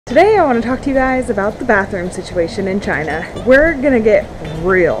Today I want to talk to you guys about the bathroom situation in China. We're gonna get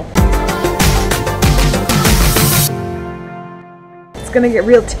real. It's gonna get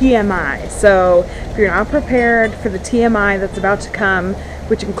real TMI. So if you're not prepared for the TMI that's about to come,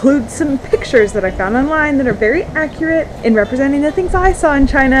 which includes some pictures that I found online that are very accurate in representing the things I saw in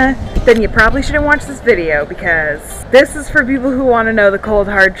China, then you probably shouldn't watch this video, because this is for people who want to know the cold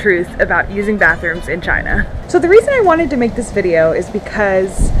hard truth about using bathrooms in China. So the reason I wanted to make this video is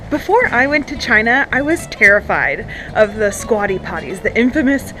because before I went to China, I was terrified of the squatty potties, the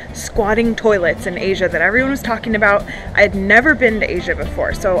infamous squatting toilets in Asia that everyone was talking about. I had never been to Asia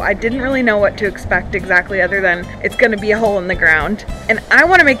before, so I didn't really know what to expect exactly, other than it's going to be a hole in the ground. And I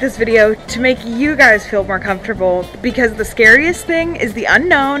want to make this video to make you guys feel more comfortable, because the scariest thing is the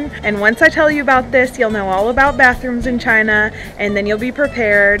unknown. And once I tell you about this, you'll know all about bathrooms in China, and then you'll be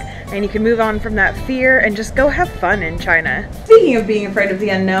prepared and you can move on from that fear and just go have fun in China. Speaking of being afraid of the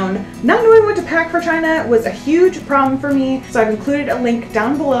unknown, not knowing what to pack for China was a huge problem for me, so I've included a link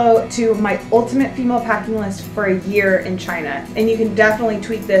down below to my ultimate female packing list for a year in China. And you can definitely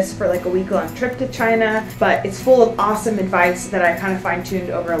tweak this for like a week-long trip to China, but it's full of awesome advice that I kind of fine-tuned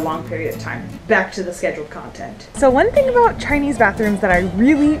over a long period of time. Back to the scheduled content. So one thing about Chinese bathrooms that I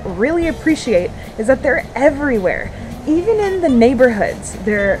really appreciate is that they're everywhere. Even in the neighborhoods,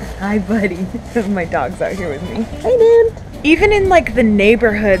 hi buddy, my dog's out here with me. Hey dude. Even in like the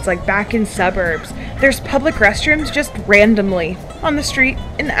neighborhoods, like back in suburbs, there's public restrooms just randomly on the street,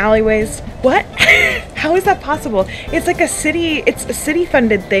 in the alleyways. What? How is that possible? It's like it's a city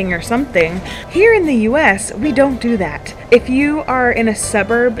funded thing or something. Here in the US, we don't do that. If you are in a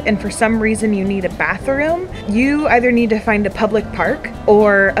suburb and for some reason you need a bathroom, you either need to find a public park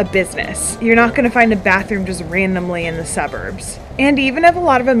or a business. You're not gonna find a bathroom just randomly in the suburbs. And even of a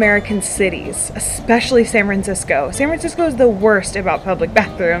lot of American cities, especially San Francisco. San Francisco is the worst about public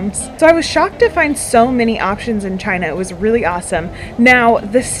bathrooms. So I was shocked to find so many options in China. It was really awesome. Now,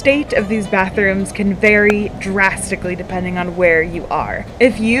 the state of these bathrooms can vary drastically depending on where you are.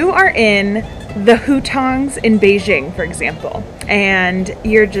 If you are in the hutongs in Beijing, for example, and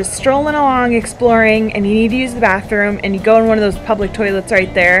you're just strolling along exploring and you need to use the bathroom and you go in one of those public toilets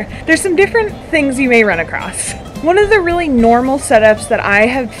right there, there's some different things you may run across. One of the really normal setups that I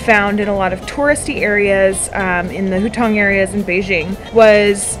have found in a lot of touristy areas, in the hutong areas in Beijing,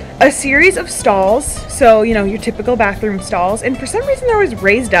 was a series of stalls. So, you know, your typical bathroom stalls. And for some reason they was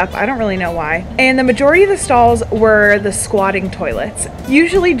raised up. I don't really know why. And the majority of the stalls were the squatting toilets.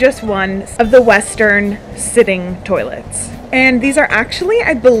 Usually just one of the Western sitting toilets. And these are actually,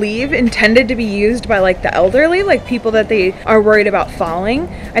 I believe, intended to be used by like the elderly, like people that they are worried about falling.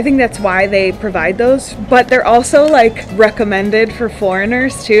 I think that's why they provide those, but they're also like recommended for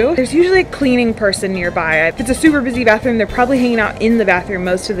foreigners too. There's usually a cleaning person nearby. If it's a super busy bathroom, they're probably hanging out in the bathroom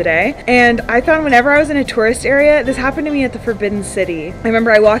most of the day. And I found whenever I was in a tourist area, this happened to me at the Forbidden City. I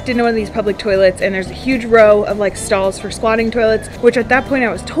remember I walked into one of these public toilets and there's a huge row of like stalls for squatting toilets, which at that point I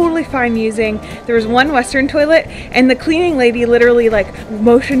was totally fine using. There was one Western toilet and the cleaning lady literally like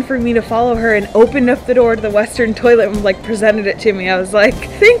motioned for me to follow her and opened up the door to the Western toilet and like presented it to me. I was like,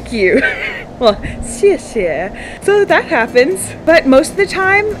 thank you. Well, 谢谢. So that happens, but most of the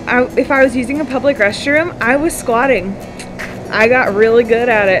time, if I was using a public restroom, I was squatting. I got really good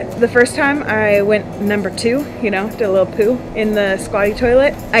at it. The first time I went number 2, you know, did a little poo in the squatty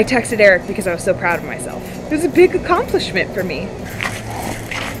toilet, I texted Eric because I was so proud of myself. It was a big accomplishment for me.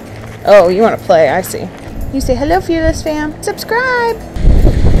 Oh, you want to play, I see. You say hello, fearless fam. Subscribe.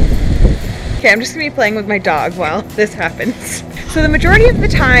 Okay, I'm just gonna be playing with my dog while this happens. So the majority of the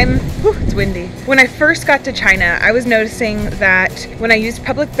time, it's windy. When I first got to China, I was noticing that when I used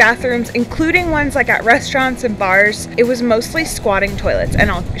public bathrooms, including ones like at restaurants and bars, it was mostly squatting toilets.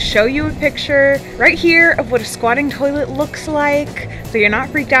 And I'll show you a picture right here of what a squatting toilet looks like, so you're not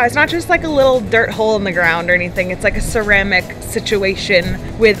freaked out. It's not just like a little dirt hole in the ground or anything. It's like a ceramic situation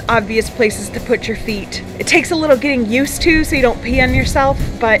with obvious places to put your feet. It takes a little getting used to so you don't pee on yourself,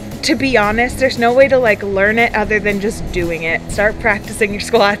 but to be honest, there's no way to like learn it other than just doing it. Start practicing your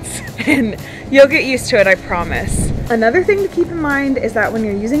squats and you'll get used to it, I promise. Another thing to keep in mind is that when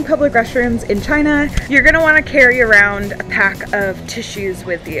you're using public restrooms in China, you're gonna wanna carry around a pack of tissues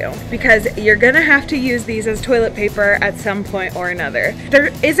with you, because you're gonna have to use these as toilet paper at some point or another.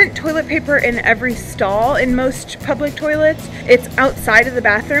 There isn't toilet paper in every stall in most public toilets. It's outside of the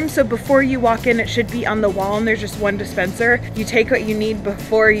bathroom, so before you walk in, it should be on the wall and there's just one dispenser. You take what you need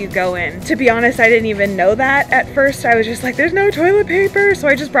before you go in. To be honest, I didn't even know that at first. I was just like, there's no toilet paper, so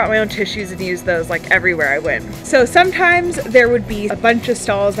I just brought my own tissues and used those like everywhere I went. So sometimes there would be a bunch of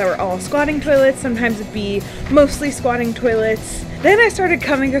stalls that were all squatting toilets. Sometimes it'd be mostly squatting toilets. Then I started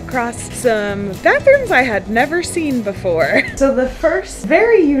coming across some bathrooms I had never seen before. So the first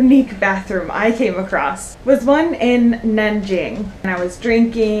very unique bathroom I came across was one in Nanjing. And I was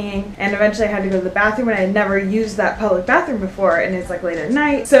drinking and eventually I had to go to the bathroom, and I had never used that public bathroom before, and it's like late at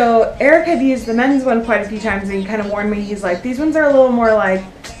night. So Eric had used the men's one quite a few times, and he kind of warned me. He's like, these ones are a little more like,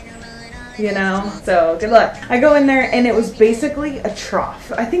 you know, so good luck. I go in there and it was basically a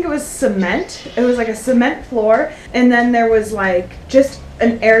trough. I think it was cement. It was like a cement floor, and then there was like just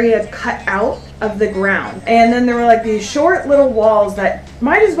an area cut out of the ground, and then there were like these short little walls that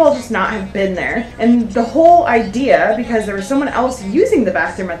might as well just not have been there. And the whole idea, because there was someone else using the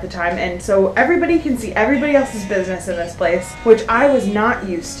bathroom at the time, and so everybody can see everybody else's business in this place, which I was not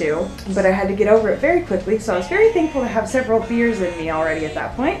used to, but I had to get over it very quickly. So I was very thankful to have several beers in me already at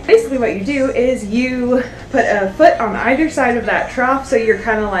that point. Basically what you do is you put a foot on either side of that trough, so you're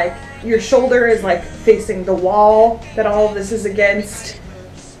kind of like, your shoulder is like facing the wall that all of this is against.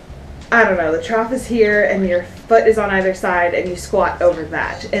 I don't know, the trough is here and your foot is on either side, and you squat over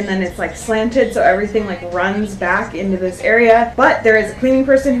that. And then it's like slanted, so everything like runs back into this area. But there is a cleaning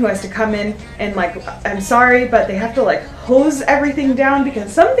person who has to come in and like, I'm sorry, but they have to like hose everything down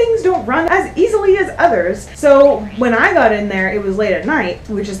because some things don't run as easily as others. So when I got in there, it was late at night,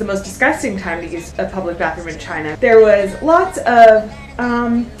 which is the most disgusting time to use a public bathroom in China. There was lots of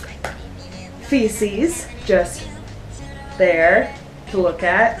feces just there to look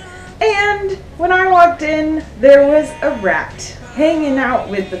at. And when I walked in, there was a rat hanging out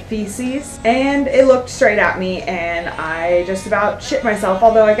with the feces, and it looked straight at me, and I just about shit myself,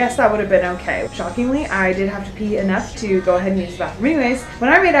 although I guess that would have been okay. Shockingly, I did have to pee enough to go ahead and use the bathroom anyways.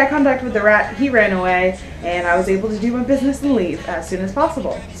 When I made eye contact with the rat, he ran away, and I was able to do my business and leave as soon as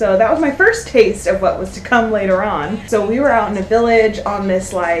possible. So that was my first taste of what was to come later on. So we were out in a village on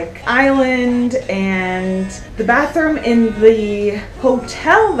this like island, and the bathroom in the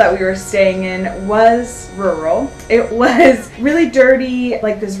hotel that we were staying in was rural. It was really dirty,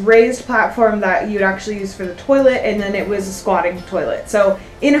 like this raised platform that you'd actually use for the toilet, and then it was a squatting toilet. So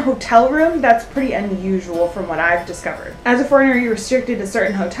in a hotel room, that's pretty unusual from what I've discovered. As a foreigner, you're restricted to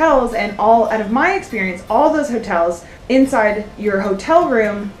certain hotels, and out of my experience, all those hotels inside your hotel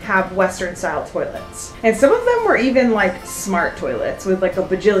room have Western style toilets. And some of them were even like smart toilets with like a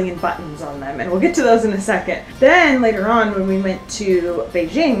bajillion buttons on them, and we'll get to those in a second. Then later on, when we went to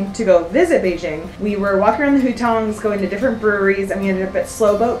Beijing to go visit Beijing, we were walking around the hutongs, going to different breweries, and we ended up at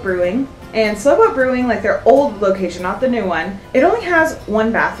Slow Boat Brewing. And Slow Boat Brewing, like their old location, not the new one, it only has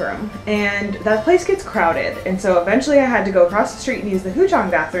one bathroom, and that place gets crowded. And so eventually I had to go across the street and use the hutong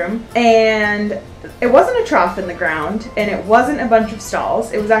bathroom, and it wasn't a trough in the ground, and it wasn't a bunch of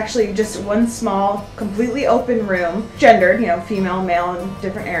stalls. It was actually just one small, completely open room, gendered, you know, female, male in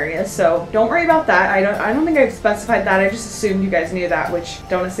different areas. So don't worry about that. I don't think I've specified that. I just assumed you guys knew that, which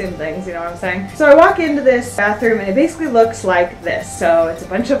don't assume things, you know what I'm saying? So I walk into this bathroom, and it basically looks like this. So it's a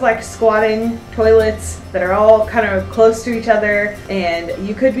bunch of like squatting toilets that are all kind of close to each other, and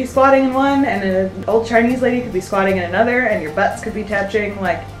you could be squatting in one, and an old Chinese lady could be squatting in another, and your butts could be touching.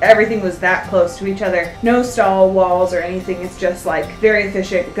 Like everything was that close to each other. No stall walls or anything. It's just like very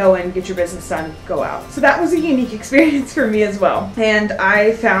efficient. Go in, get your business done, go out. So that was a unique experience for me as well. And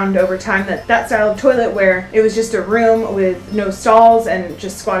I found over time that that style of toilet, where it was just a room with no stalls and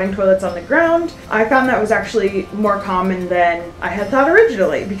just squatting toilets on the ground, I found that was actually more common than I had thought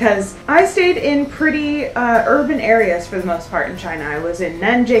originally, because I stayed in pretty urban areas for the most part in China. I was in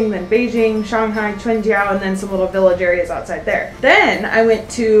Nanjing, then Beijing, Shanghai, Quanjiao, and then some little village areas outside there. Then I went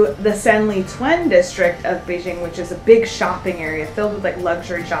to the Sanli Tuan district of Beijing, which is a big shopping area filled with like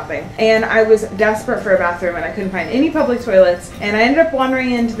luxury shopping. And I was desperate for a bathroom, and I couldn't find any public toilets. And I ended up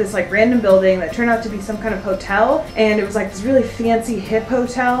wandering into this like random building that turned out to be some kind of hotel. And it was like this really fancy hip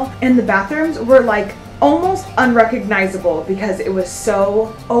hotel. And the bathrooms were like almost unrecognizable because it was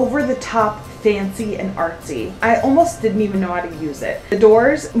so over the top fancy and artsy. I almost didn't even know how to use it. The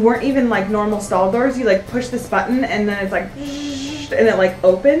doors weren't even like normal stall doors. You like push this button and then it's like and it like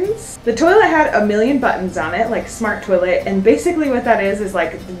opens. The toilet had a million buttons on it, like smart toilet, and basically what that is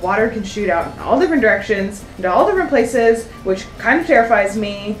like the water can shoot out in all different directions, into all different places, which kind of terrifies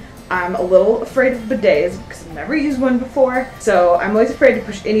me. I'm a little afraid of bidets because I've never used one before, so I'm always afraid to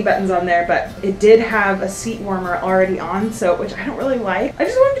push any buttons on there, but it did have a seat warmer already on, so which I don't really like. I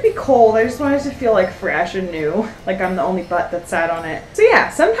just want it to be cold. I just want it to feel like fresh and new, like I'm the only butt that sat on it. So yeah,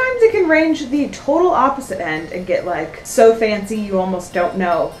 sometimes it can range the total opposite end and get like so fancy you almost don't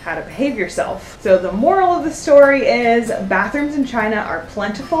know how to behave yourself. So the moral of the story is bathrooms in China are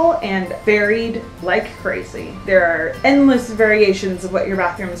plentiful and varied like crazy. There are endless variations of what your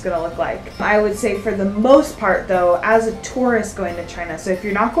bathroom is going to look like. I would say for the most part though, as a tourist going to China, so if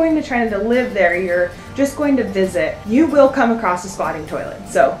you're not going to China to live there, you're just going to visit, you will come across a squatting toilet.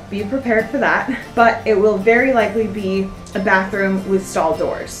 So be prepared for that, but it will very likely be a bathroom with stall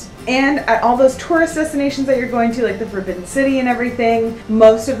doors. And at all those tourist destinations that you're going to, like the Forbidden City and everything,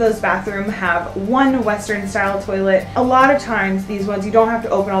 most of those bathrooms have one Western style toilet. A lot of times these ones, you don't have to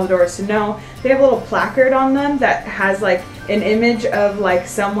open all the doors to know. They have a little placard on them that has like an image of like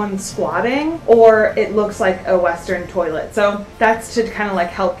someone squatting, or it looks like a Western toilet. So that's to kind of like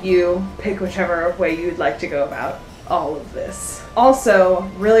help you pick whichever way you'd like to go about all of this. Also,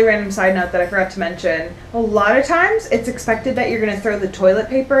 really random side note that I forgot to mention, a lot of times it's expected that you're going to throw the toilet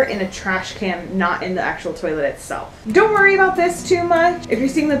paper in a trash can, not in the actual toilet itself. Don't worry about this too much. If you're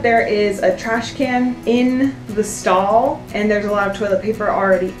seeing that there is a trash can in the stall and there's a lot of toilet paper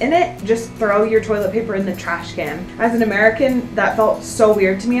already in it, just throw your toilet paper in the trash can. As an American, that felt so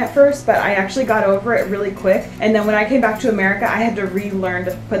weird to me at first, but I actually got over it really quick. And then when I came back to America, I had to relearn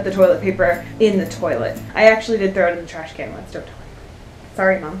to put the toilet paper in the toilet. I actually did throw it in the trash can once, don't tell me.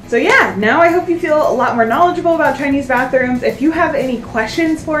 Sorry, Mom. So yeah, now I hope you feel a lot more knowledgeable about Chinese bathrooms. If you have any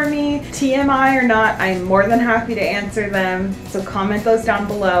questions for me, TMI or not, I'm more than happy to answer them. So comment those down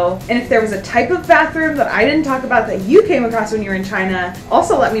below. And if there was a type of bathroom that I didn't talk about that you came across when you were in China,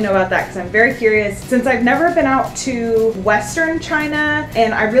 also let me know about that because I'm very curious. Since I've never been out to Western China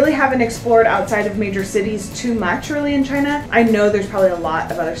and I really haven't explored outside of major cities too much really in China, I know there's probably a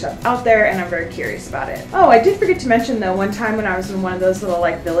lot of other stuff out there and I'm very curious about it. Oh, I did forget to mention though, one time when I was in one of those little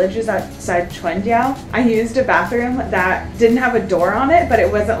like villages outside Quanjiao, I used a bathroom that didn't have a door on it, but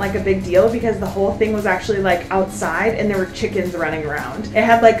it wasn't like a big deal because the whole thing was actually like outside and there were chickens running around. It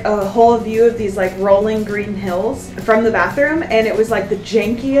had like a whole view of these like rolling green hills from the bathroom, and it was like the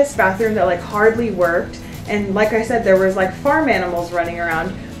jankiest bathroom that like hardly worked. And like I said, there was like farm animals running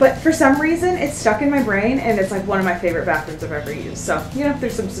around, but for some reason it stuck in my brain and it's like one of my favorite bathrooms I've ever used. So, you know,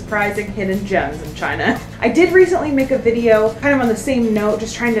 there's some surprising hidden gems in China. I did recently make a video kind of on the same note,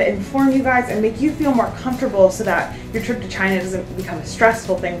 just trying to inform you guys and make you feel more comfortable so that your trip to China doesn't become a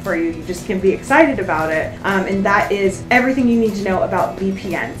stressful thing for you. You just can be excited about it. And that is everything you need to know about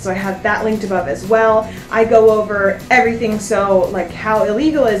VPN. So I have that linked above as well. I go over everything. So like, how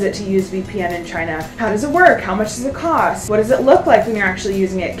illegal is it to use VPN in China? How does it work? How much does it cost? What does it look like when you're actually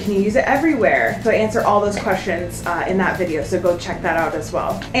using it? Can you use it everywhere? So I answer all those questions in that video, so go check that out as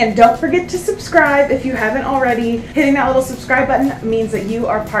well. And don't forget to subscribe if you haven't already. Hitting that little subscribe button means that you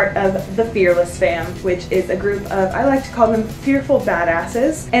are part of the Fearless Fam, which is a group of, I like to call them fearful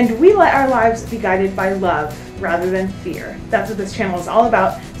badasses, and we let our lives be guided by love rather than fear. That's what this channel is all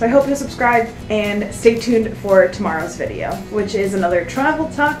about. So I hope you'll subscribe and stay tuned for tomorrow's video, which is another Travel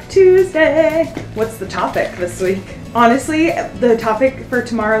Talk Tuesday. What's the topic this week? Honestly, the topic for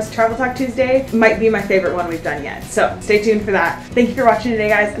tomorrow's Travel Talk Tuesday might be my favorite one we've done yet. So stay tuned for that. Thank you for watching today,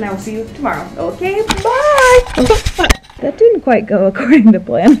 guys, and I will see you tomorrow. Okay, bye! That didn't quite go according to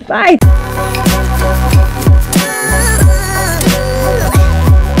plan. Bye!